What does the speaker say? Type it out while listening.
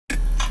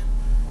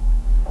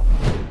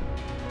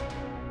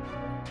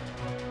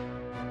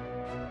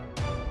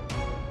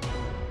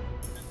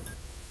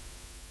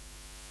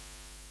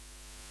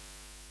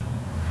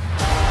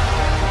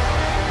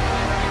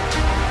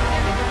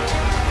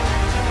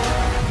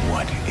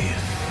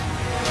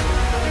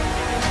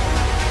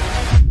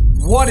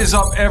What is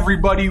up,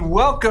 everybody?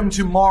 Welcome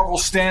to Marvel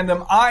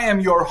Standem. I am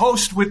your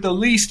host with the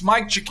least,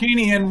 Mike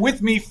Cicchini, and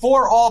with me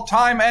for all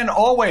time and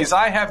always,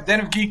 I have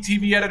Den of Geek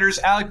TV editors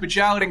Alec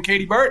Bajalat and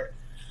Katie Burt,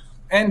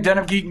 and Den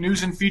of Geek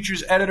News and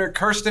Features editor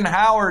Kirsten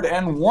Howard.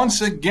 And once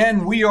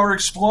again, we are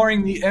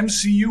exploring the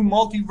MCU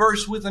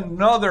multiverse with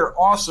another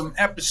awesome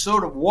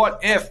episode of What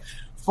If,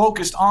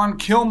 focused on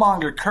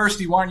Killmonger.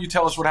 Kirsty, why don't you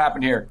tell us what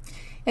happened here?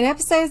 In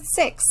episode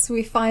 6,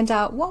 we find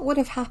out what would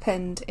have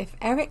happened if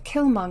Eric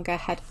Killmonger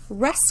had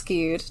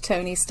rescued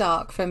Tony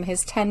Stark from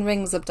his 10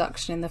 Rings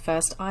abduction in the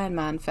first Iron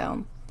Man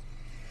film.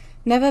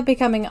 Never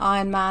becoming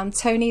Iron Man,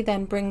 Tony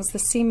then brings the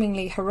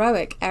seemingly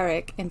heroic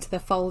Eric into the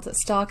fold at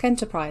Stark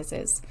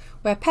Enterprises,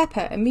 where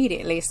Pepper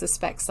immediately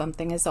suspects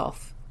something is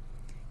off.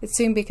 It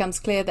soon becomes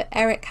clear that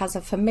Eric has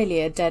a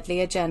familiar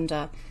deadly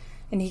agenda,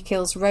 and he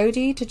kills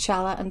Rhodey,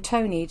 T'Challa and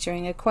Tony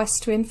during a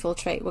quest to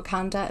infiltrate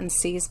Wakanda and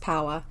seize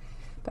power.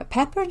 But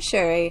Pepper and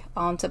Shuri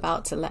aren't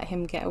about to let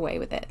him get away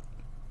with it.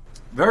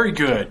 Very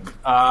good.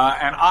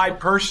 And I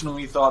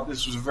personally thought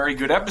this was a very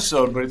good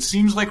episode, but it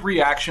seems like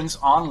reactions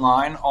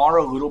online are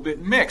a little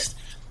bit mixed.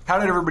 How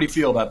did everybody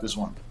feel about this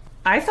one?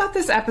 I thought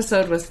this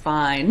episode was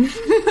fine.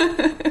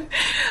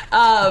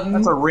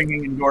 That's a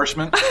ringing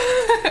endorsement.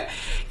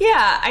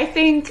 Yeah, I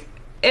think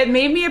it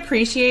made me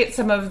appreciate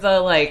some of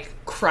the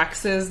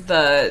cruxes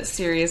the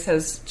series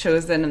has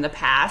chosen in the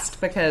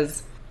past,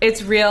 because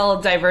its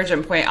real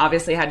divergent point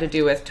obviously had to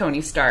do with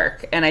Tony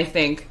Stark, and I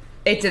think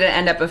it didn't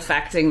end up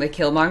affecting the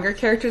Killmonger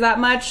character that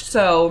much.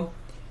 So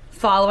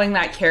following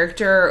that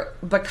character,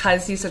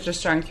 because he's such a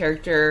strong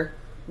character,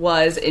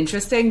 was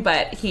interesting,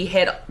 but he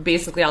hit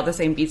basically all the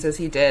same beats as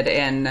he did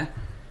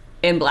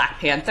in Black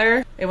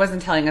Panther. It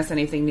wasn't telling us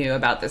anything new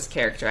about this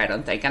character, I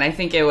don't think. And I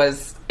think it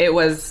was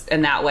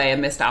in that way a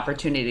missed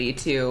opportunity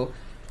to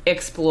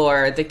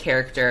explore the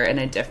character in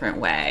a different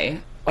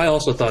way. I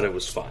also thought it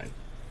was fine.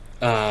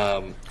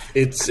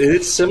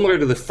 It's similar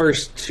to the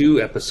first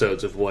 2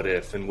 episodes of What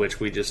If, in which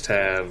we just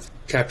have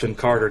Captain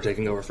Carter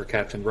taking over for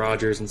Captain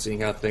Rogers and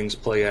seeing how things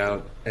play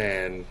out,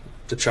 and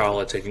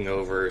T'Challa taking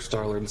over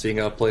Star-Lord and seeing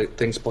how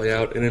things play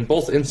out. And in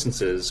both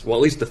instances, well,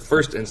 at least the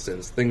first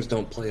instance, things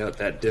don't play out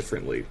that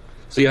differently.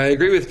 So yeah, I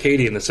agree with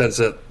Katie in the sense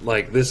that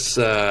this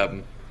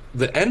the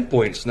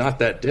endpoint's not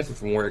that different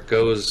from where it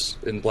goes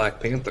in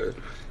Black Panther.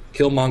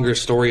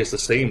 Killmonger's story is the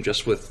same,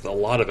 just with a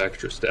lot of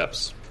extra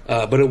steps.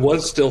 But it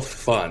was still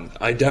fun.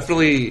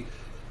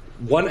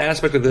 One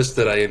aspect of this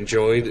that I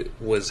enjoyed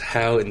was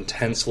how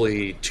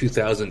intensely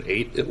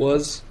 2008 it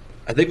was.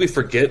 I think we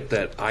forget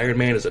that Iron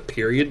Man is a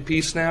period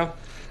piece now,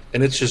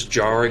 and it's just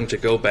jarring to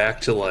go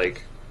back to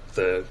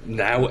the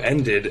now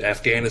ended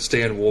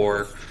Afghanistan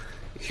war,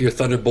 hear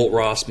Thunderbolt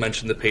Ross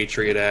mention the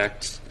Patriot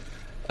Act,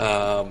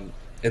 and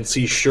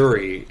see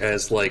Shuri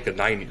as a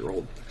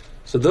 9-year-old.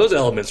 So those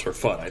elements were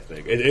fun, I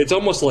think. It's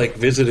almost like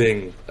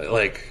visiting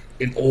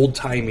an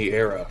old-timey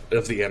era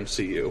of the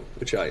MCU,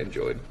 which I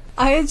enjoyed.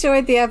 I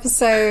enjoyed the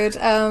episode.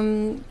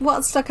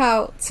 What stuck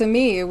out to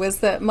me was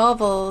that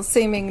Marvel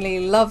seemingly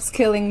loves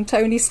killing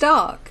Tony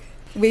Stark.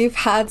 We've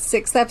had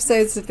 6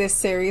 episodes of this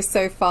series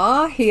so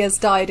far. He has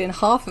died in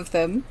half of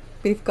them.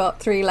 We've got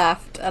 3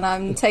 left, and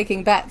I'm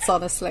taking bets,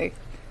 honestly,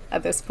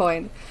 at this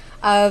point.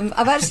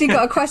 I've actually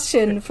got a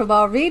question from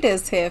our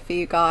readers here for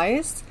you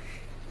guys.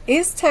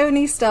 Is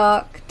Tony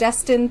Stark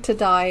destined to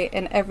die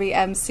in every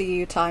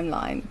MCU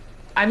timeline?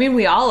 I mean,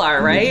 we all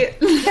are, right?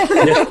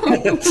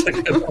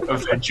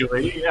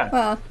 Eventually, yeah.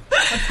 Well,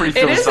 that's pretty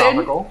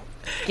philosophical.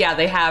 Yeah,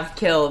 they have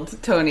killed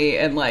Tony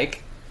in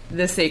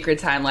the sacred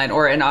timeline,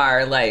 or in our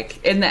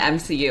in the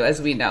MCU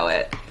as we know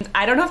it.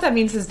 I don't know if that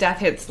means his death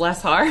hits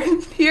less hard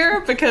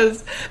here,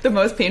 because the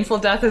most painful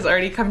death has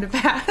already come to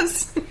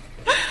pass.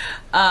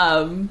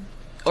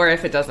 Or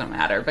if it doesn't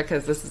matter,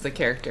 because this is a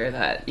character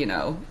that,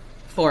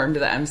 formed the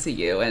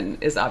MCU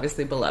and is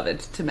obviously beloved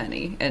to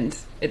many, and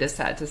it is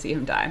sad to see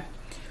him die.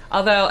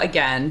 Although,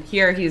 again,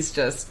 here he's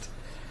just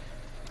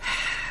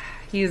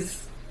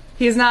he's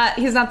not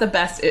the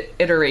best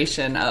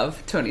iteration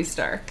of Tony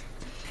Stark.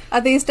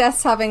 Are these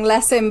deaths having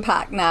less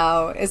impact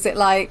now? Is it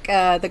like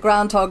the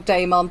Groundhog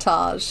Day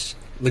montage?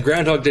 The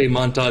Groundhog Day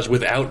montage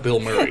without Bill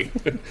Murray,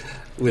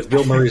 with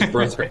Bill Murray's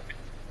brother.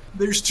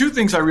 There's 2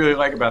 things I really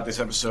like about this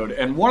episode,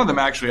 and one of them,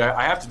 actually,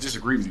 I have to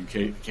disagree with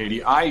you,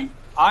 Katie.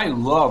 I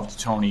loved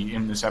Tony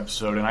in this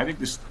episode, and I think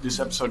this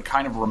episode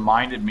kind of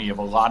reminded me of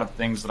a lot of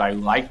things that I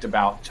liked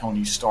about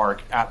Tony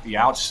Stark at the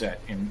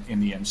outset in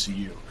the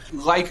MCU.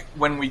 Like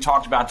when we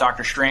talked about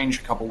Doctor Strange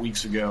a couple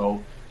weeks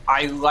ago,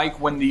 I like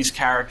when these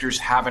characters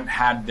haven't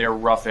had their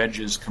rough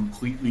edges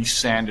completely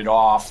sanded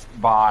off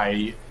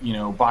by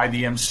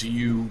the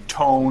MCU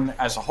tone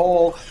as a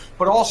whole,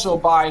 but also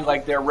by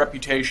their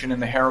reputation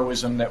and the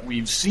heroism that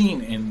we've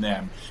seen in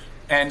them.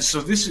 And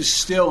so this is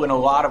still, in a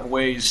lot of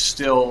ways,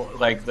 still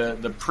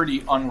the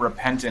pretty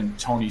unrepentant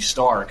Tony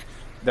Stark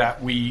that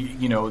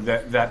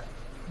that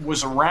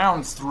was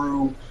around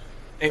through,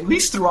 at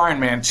least through Iron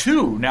Man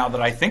 2, now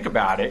that I think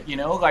about it.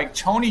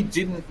 Tony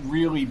didn't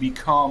really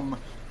become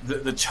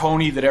the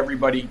Tony that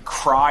everybody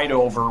cried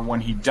over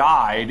when he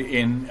died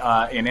in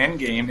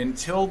Endgame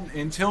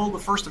until the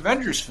first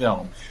Avengers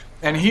film.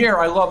 And here,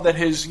 I love that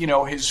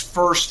his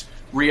first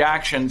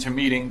reaction to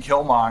meeting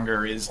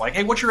Killmonger is like,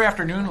 "Hey, what's your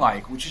afternoon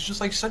like?" Which is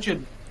just like such a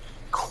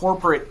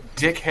corporate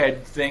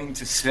dickhead thing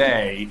to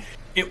say.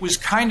 It was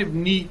kind of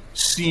neat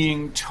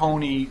seeing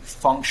Tony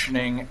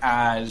functioning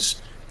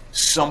as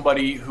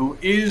somebody who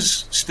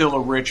is still a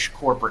rich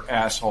corporate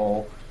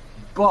asshole,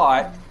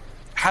 but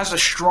has a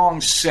strong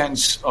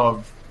sense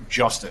of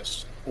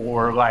justice,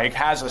 or like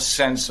has a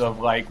sense of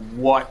like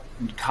what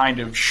kind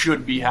of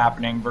should be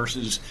happening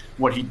versus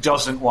what he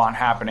doesn't want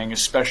happening,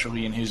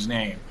 especially in his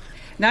name.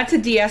 Not to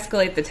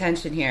de-escalate the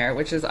tension here,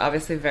 which is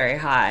obviously very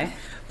high,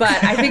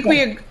 but I think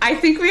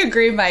we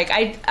agree, Mike.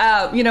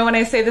 When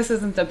I say this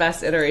isn't the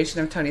best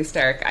iteration of Tony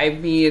Stark, I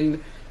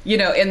mean,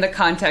 in the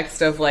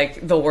context of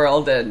like the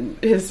world and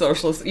his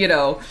social,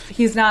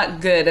 he's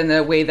not good in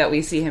the way that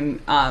we see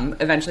him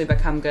eventually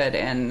become good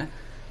in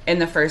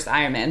the first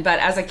Iron Man. But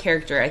as a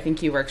character, I think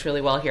he works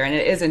really well here, and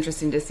it is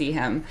interesting to see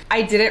him.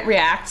 I didn't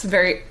react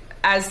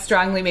as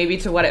strongly maybe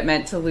to what it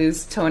meant to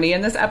lose Tony in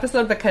this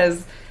episode,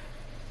 because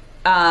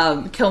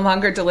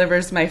Killmonger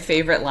delivers my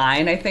favorite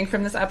line, I think,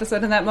 from this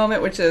episode in that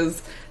moment, which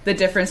is, the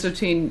difference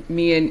between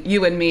me and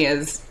you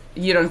is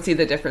you don't see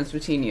the difference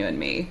between you and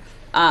me.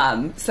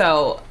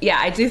 So yeah,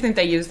 I do think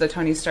they use the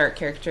Tony Stark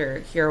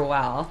character here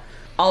well.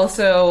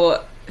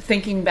 Also,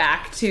 thinking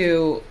back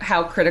to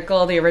how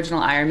critical the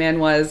original Iron Man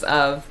was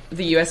of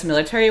the U.S.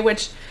 military,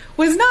 which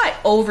was not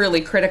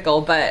overly critical,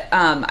 but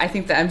I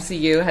think the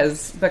MCU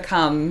has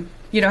become,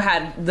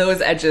 had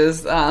those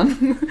edges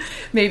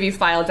maybe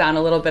filed down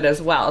a little bit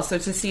as well. So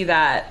to see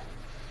that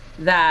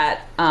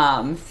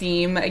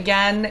theme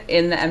again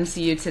in the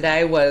MCU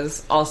today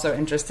was also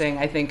interesting.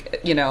 I think,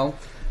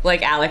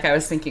 like Alec, I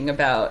was thinking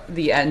about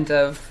the end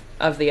of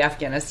the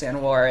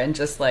Afghanistan war and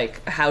just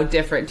like how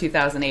different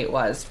 2008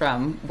 was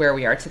from where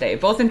we are today,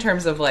 both in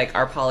terms of like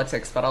our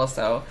politics, but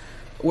also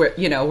where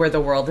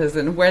the world is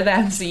and where the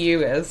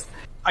MCU is.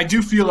 I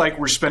do feel like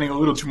we're spending a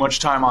little too much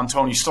time on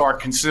Tony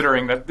Stark,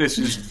 considering that this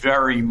is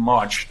very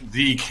much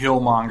the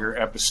Killmonger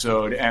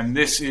episode, and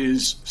this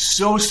is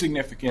so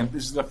significant.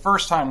 This is the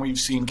first time we've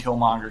seen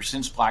Killmonger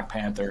since Black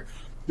Panther.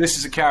 This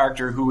is a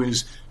character who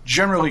is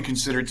generally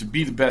considered to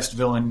be the best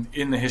villain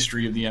in the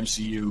history of the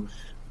MCU.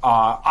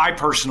 I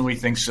personally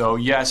think so.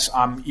 Yes,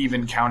 I'm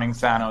even counting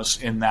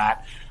Thanos in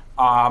that.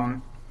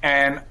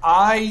 And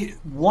I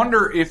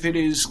wonder if it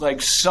is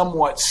like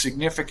somewhat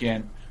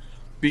significant,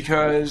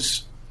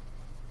 because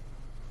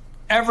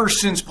ever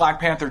since Black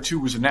Panther 2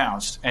 was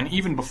announced, and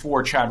even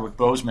before Chadwick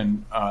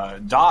Boseman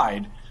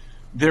died,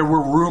 there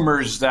were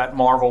rumors that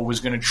Marvel was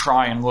going to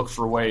try and look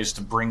for ways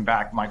to bring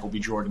back Michael B.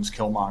 Jordan's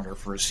Killmonger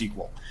for a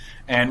sequel.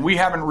 And we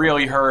haven't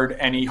really heard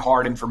any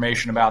hard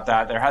information about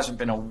that. There hasn't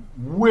been a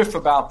whiff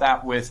about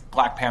that with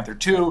Black Panther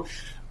 2.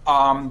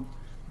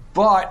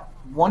 But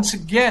once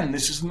again,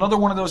 this is another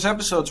one of those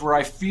episodes where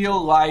I feel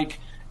like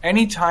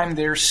anytime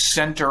they're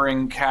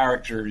centering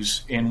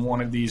characters in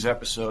one of these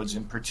episodes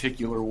in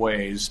particular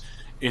ways,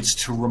 it's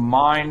to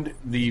remind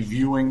the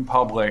viewing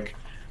public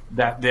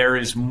that there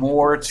is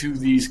more to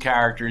these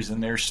characters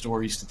and their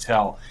stories to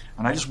tell.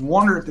 And I just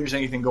wonder if there's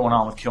anything going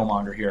on with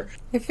Killmonger here.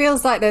 It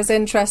feels like there's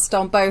interest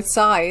on both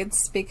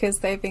sides, because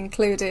they've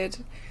included,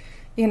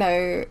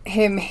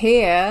 him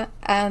here,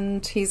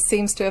 and he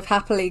seems to have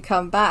happily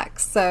come back.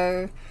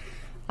 So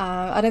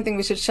I don't think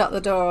we should shut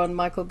the door on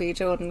Michael B.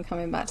 Jordan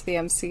coming back to the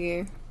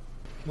MCU.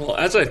 Well,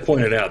 as I've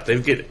pointed out, they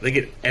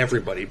get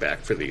everybody back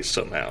for these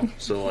somehow.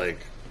 So, like,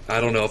 I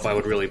don't know if I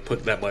would really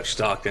put that much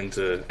stock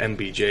into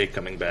MBJ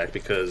coming back,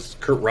 because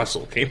Kurt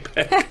Russell came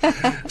back,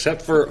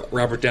 except for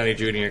Robert Downey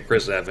Jr. and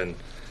Chris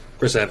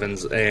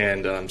Evans,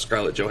 and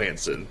Scarlett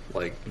Johansson.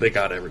 Like, they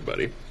got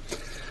everybody.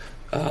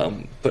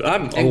 But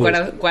I'm and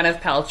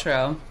Gwyneth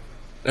Paltrow.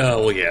 Oh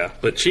well, yeah.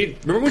 But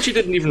remember when she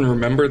didn't even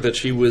remember that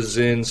she was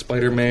in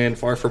Spider-Man: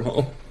 Far From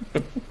Home?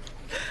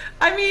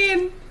 I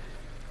mean,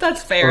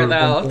 that's fair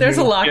though. There's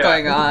a lot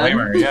going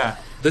on. Yeah.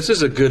 This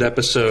is a good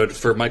episode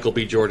for Michael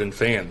B. Jordan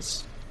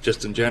fans,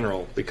 just in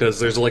general, because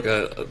there's like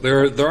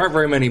there aren't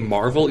very many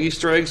Marvel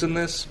Easter eggs in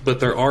this,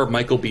 but there are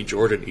Michael B.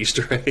 Jordan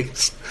Easter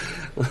eggs.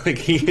 Like,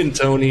 he and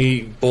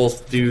Tony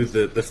both do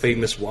the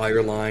famous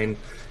wire line,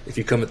 "If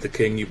you come at the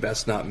king, you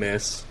best not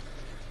miss."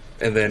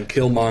 And then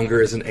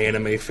Killmonger is an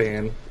anime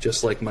fan,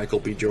 just like Michael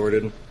B.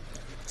 Jordan.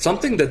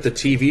 Something that the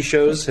TV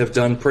shows have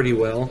done pretty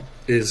well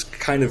is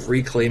kind of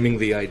reclaiming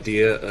the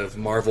idea of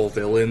Marvel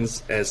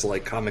villains as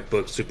like comic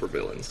book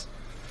supervillains.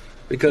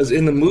 Because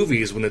in the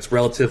movies, when it's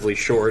relatively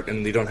short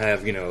and they don't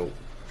have,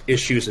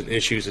 issues and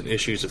issues and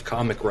issues of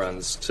comic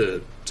runs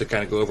to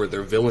kind of go over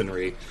their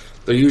villainry,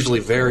 they're usually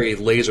very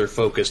laser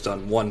focused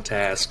on one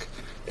task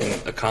and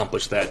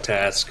accomplish that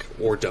task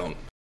or don't.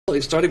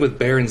 Starting with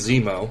Baron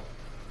Zemo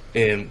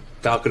in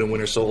Falcon and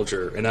Winter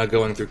Soldier, and now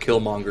going through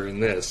Killmonger in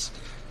this,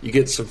 you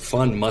get some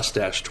fun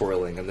mustache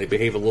twirling, and they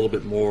behave a little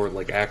bit more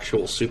like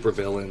actual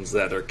supervillains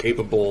that are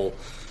capable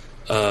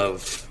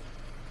of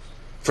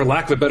for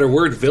lack of a better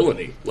word,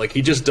 villainy. Like,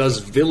 he just does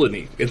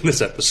villainy in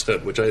this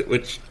episode,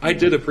 which I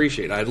did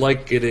appreciate. I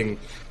like getting,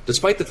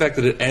 despite the fact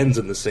that it ends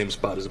in the same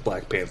spot as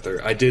Black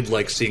Panther, I did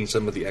like seeing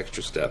some of the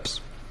extra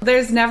steps.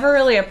 There's never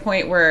really a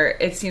point where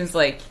it seems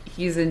like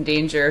he's in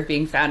danger of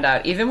being found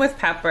out, even with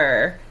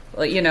Pepper,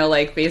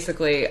 like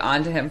basically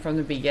onto him from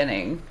the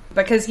beginning.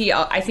 Because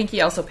I think he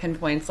also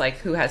pinpoints like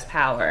who has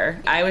power.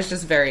 I was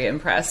just very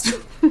impressed.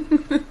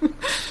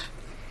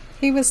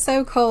 He was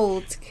so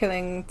cold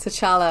killing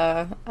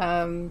T'Challa.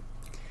 And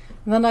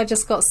then I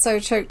just got so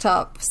choked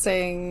up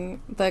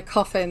seeing the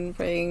coffin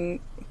being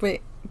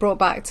brought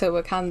back to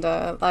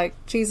Wakanda. Like,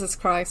 Jesus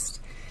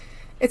Christ.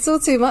 It's all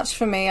too much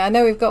for me. I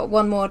know we've got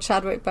one more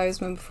Chadwick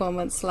Boseman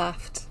performance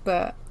left,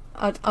 but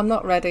I'm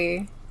not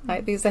ready.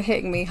 Like, these are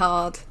hitting me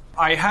hard.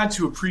 I had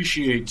to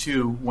appreciate,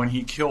 too, when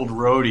he killed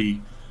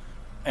Rhodey,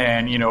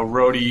 and,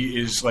 Rhodey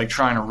is, like,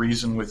 trying to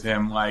reason with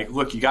him, like,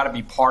 look, you got to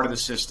be part of the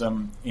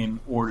system in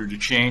order to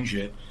change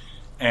it.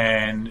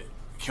 And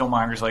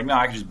Killmonger's like, no,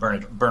 I can just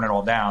burn it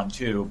all down,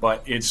 too.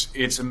 But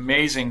it's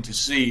amazing to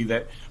see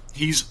that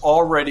he's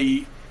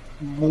already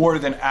more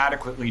than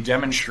adequately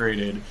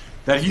demonstrated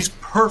that he's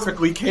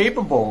perfectly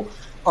capable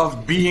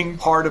of being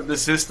part of the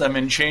system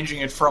and changing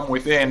it from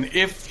within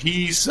if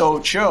he so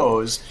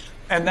chose.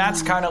 And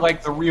that's kind of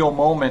like the real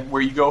moment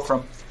where you go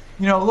from,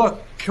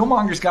 look,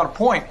 Killmonger's got a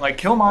point. Like,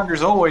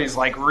 Killmonger's always,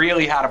 like,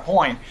 really had a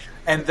point.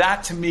 And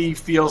that, to me,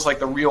 feels like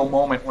the real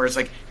moment where it's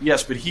like,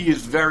 yes, but he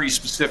is very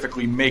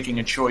specifically making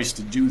a choice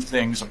to do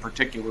things a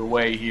particular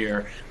way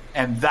here.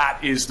 And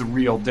that is the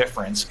real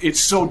difference. It's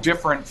so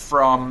different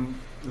from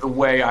the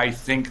way I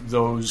think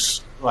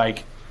those,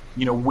 like,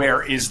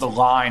 where is the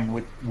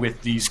line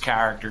with these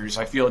characters.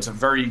 I feel it's a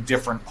very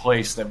different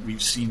place that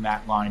we've seen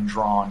that line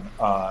drawn,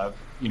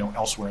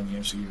 elsewhere in the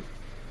MCU.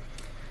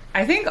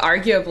 I think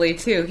arguably,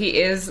 too,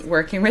 he is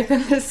working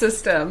within the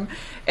system,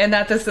 and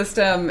that the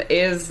system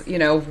is,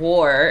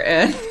 war,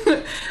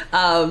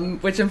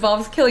 and which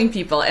involves killing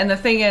people. And the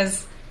thing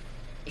is,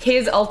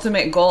 his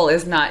ultimate goal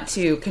is not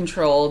to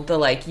control the,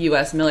 like,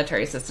 U.S.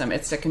 military system.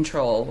 It's to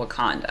control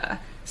Wakanda.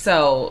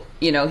 So,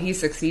 he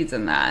succeeds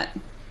in that.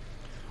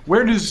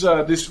 Where does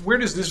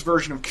this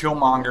version of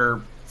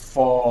Killmonger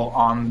fall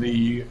on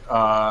the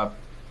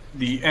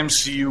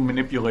MCU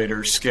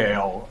manipulator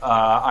scale?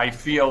 I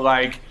feel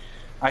like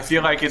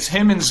it's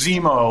him and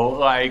Zemo,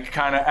 like,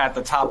 kind of at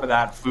the top of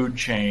that food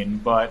chain.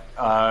 But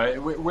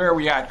where are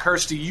we at?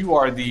 Kirsty, you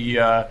are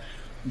the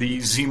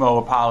Zemo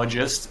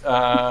apologist.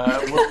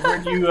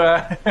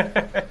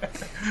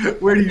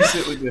 Where do you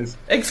sit with this?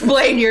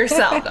 Explain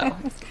yourself,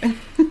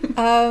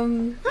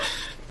 though.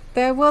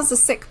 There was a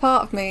sick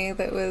part of me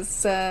that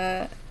was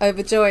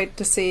overjoyed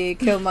to see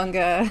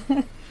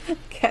Killmonger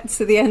get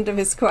to the end of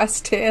his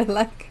quest here.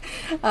 Like,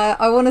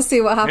 I want to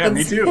see what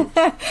happens. Yeah, me too.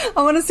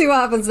 I want to see what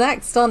happens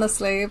next,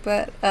 honestly.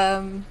 But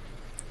I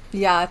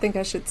think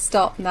I should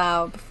stop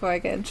now before I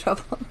get in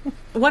trouble.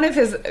 One of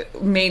his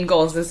main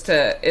goals is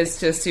to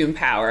assume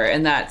power,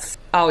 and that's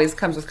always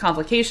comes with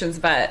complications.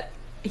 But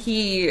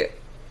he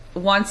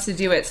wants to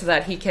do it so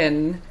that he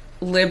can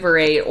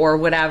liberate or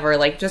whatever,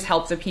 like, just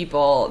help the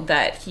people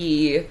that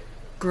he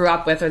grew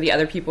up with, or the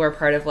other people who are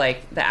part of,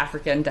 like, the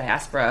African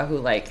diaspora who,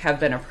 like, have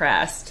been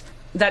oppressed.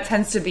 That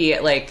tends to be,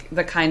 like,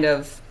 the kind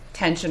of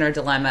tension or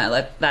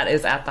dilemma that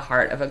is at the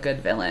heart of a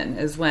good villain,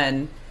 is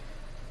when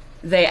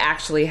they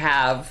actually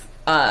have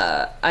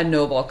a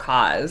noble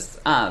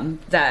cause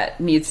that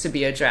needs to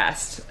be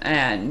addressed,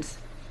 and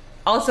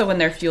also when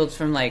they're fueled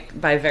from, like,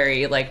 by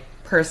very, like,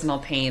 personal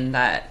pain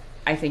that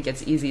I think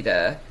it's easy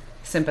to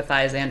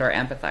sympathize and or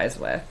empathize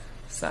with.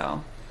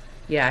 So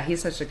yeah,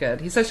 he's such a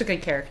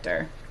good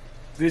character.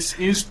 This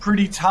is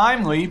pretty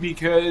timely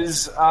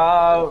because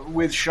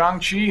with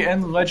Shang-Chi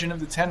and Legend of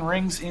the Ten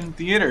Rings in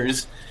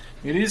theaters,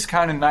 it is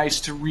kind of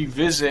nice to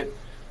revisit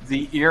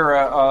the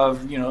era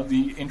of,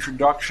 the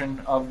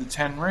introduction of the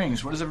Ten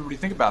Rings. What does everybody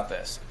think about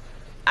this?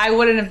 I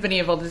wouldn't have been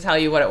able to tell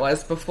you what it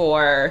was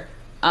before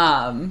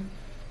Shang-Chi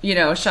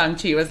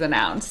was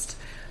announced.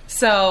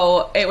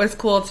 So it was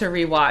cool to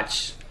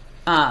rewatch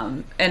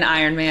an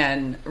Iron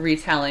Man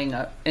retelling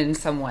in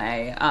some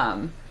way,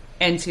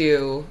 and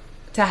to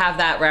have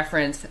that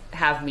reference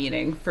have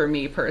meaning for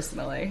me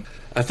personally.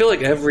 I feel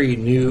like every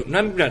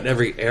not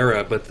every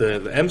era, but the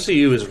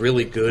MCU is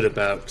really good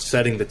about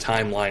setting the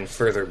timeline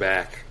further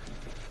back.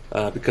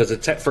 Because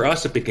for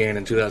us, it began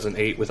in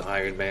 2008 with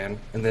Iron Man,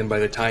 and then by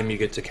the time you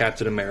get to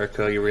Captain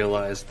America, you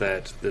realize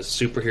that this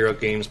superhero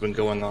game's been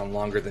going on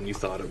longer than you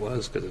thought it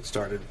was, because it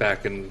started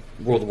back in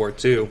World War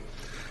II.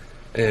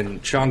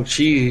 And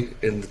Shang-Chi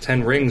in the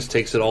Ten Rings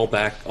takes it all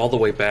the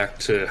way back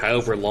to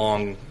however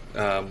long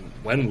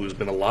Wenwu's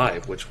been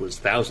alive, which was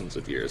thousands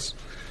of years.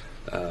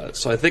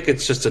 So I think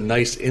it's just a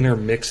nice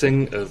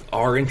intermixing of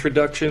our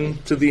introduction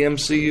to the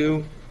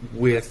MCU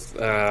with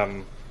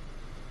the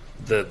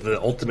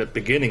ultimate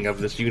beginning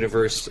of this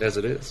universe as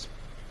it is.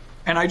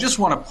 And I just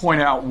want to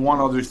point out one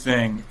other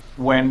thing.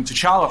 When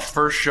T'Challa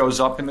first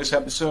shows up in this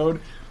episode,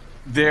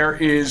 there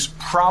is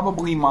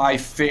probably my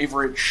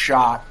favorite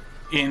shot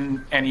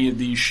in any of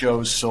these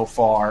shows so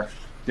far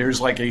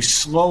there's like a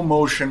slow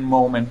motion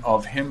moment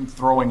of him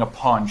throwing a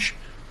punch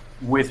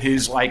with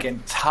his like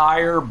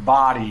entire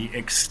body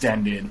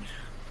extended.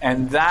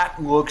 And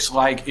that looks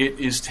like it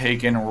is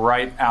taken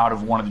right out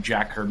of one of the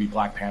Jack Kirby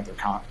Black Panther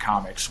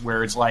comics,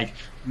 where it's like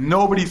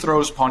nobody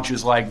throws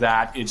punches like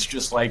that. It's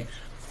just like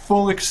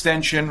full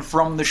extension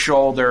from the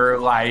shoulder,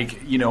 like,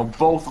 you know,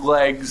 both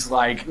legs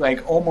like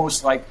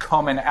almost like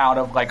coming out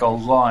of like a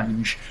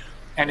lunge.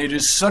 And it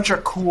is such a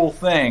cool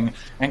thing.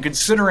 And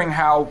considering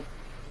how,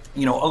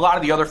 you know, a lot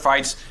of the other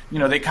fights, you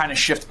know, they kind of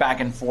shift back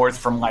and forth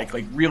from like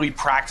really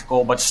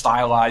practical but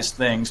stylized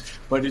things,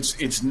 but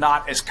it's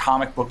not as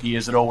comic booky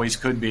as it always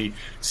could be.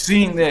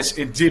 Seeing this,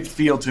 it did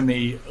feel to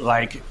me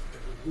like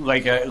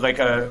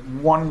a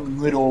one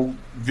little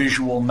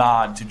visual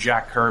nod to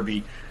Jack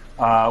Kirby,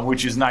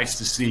 which is nice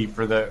to see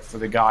for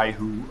the guy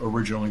who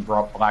originally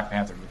brought Black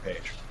Panther to the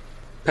page.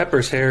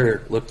 Pepper's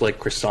hair looked like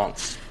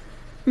croissants.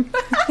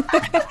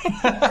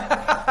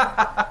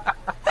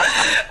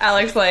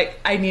 Alex, like,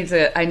 I need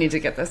to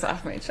get this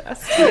off my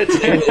chest.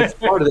 It's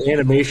part of the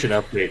animation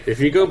update. If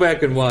you go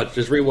back and watch,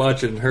 just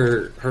rewatching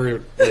her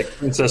like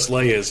Princess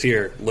Leia's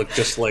here look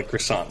just like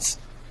croissants.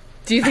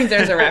 Do you think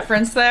there's a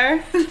reference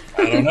there?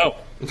 I don't know.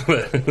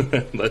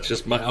 That's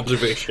just my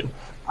observation.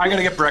 I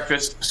gotta get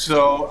breakfast,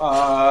 so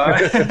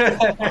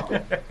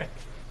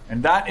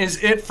and that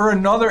is it for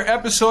another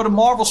episode of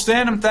Marvel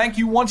Stand-Em. Thank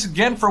you once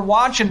again for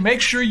watching. Make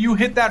sure you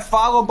hit that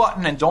follow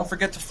button, and don't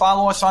forget to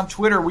follow us on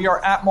Twitter. We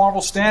are at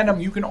Marvel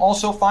Stand-Em. You can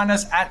also find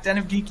us at Den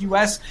of Geek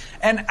US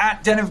and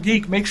at Den of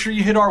Geek. Make sure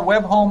you hit our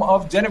web home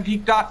of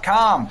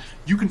denofgeek.com.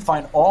 You can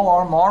find all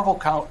our Marvel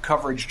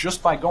coverage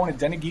just by going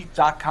to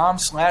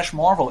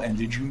denofgeek.com/Marvel. And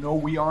did you know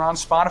we are on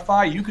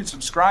Spotify? You can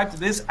subscribe to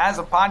this as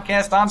a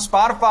podcast on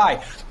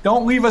Spotify.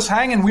 Don't leave us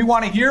hanging. We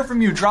want to hear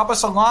from you. Drop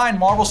us a line,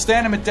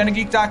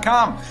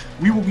 marvelstandem@denofgeek.com.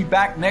 We will be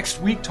back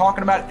next week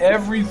talking about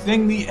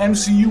everything the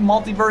MCU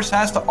multiverse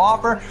has to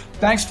offer.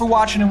 Thanks for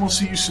watching, and we'll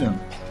see you soon.